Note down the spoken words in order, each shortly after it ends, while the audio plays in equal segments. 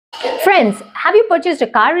Friends, have you purchased a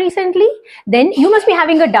car recently? Then you must be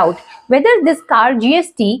having a doubt whether this car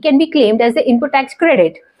GST can be claimed as the input tax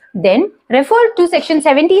credit. Then refer to section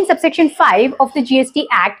 17 subsection 5 of the GST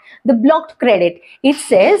Act, the blocked credit. It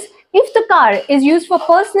says if the car is used for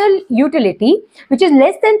personal utility, which is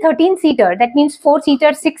less than 13-seater, that means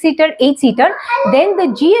 4-seater, 6-seater, 8-seater, then the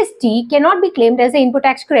GST cannot be claimed as the input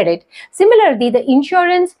tax credit. Similarly, the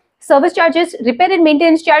insurance, service charges, repair and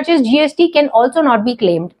maintenance charges, GST can also not be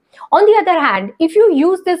claimed. On the other hand, if you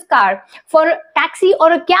use this car for taxi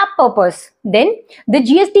or a cab purpose, then the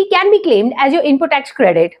GST can be claimed as your input tax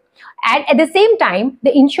credit. And at the same time,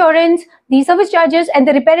 the insurance, the service charges and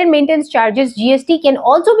the repair and maintenance charges, GST can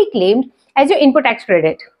also be claimed as your input tax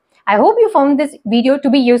credit. I hope you found this video to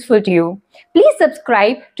be useful to you. Please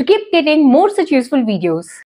subscribe to keep getting more such useful videos.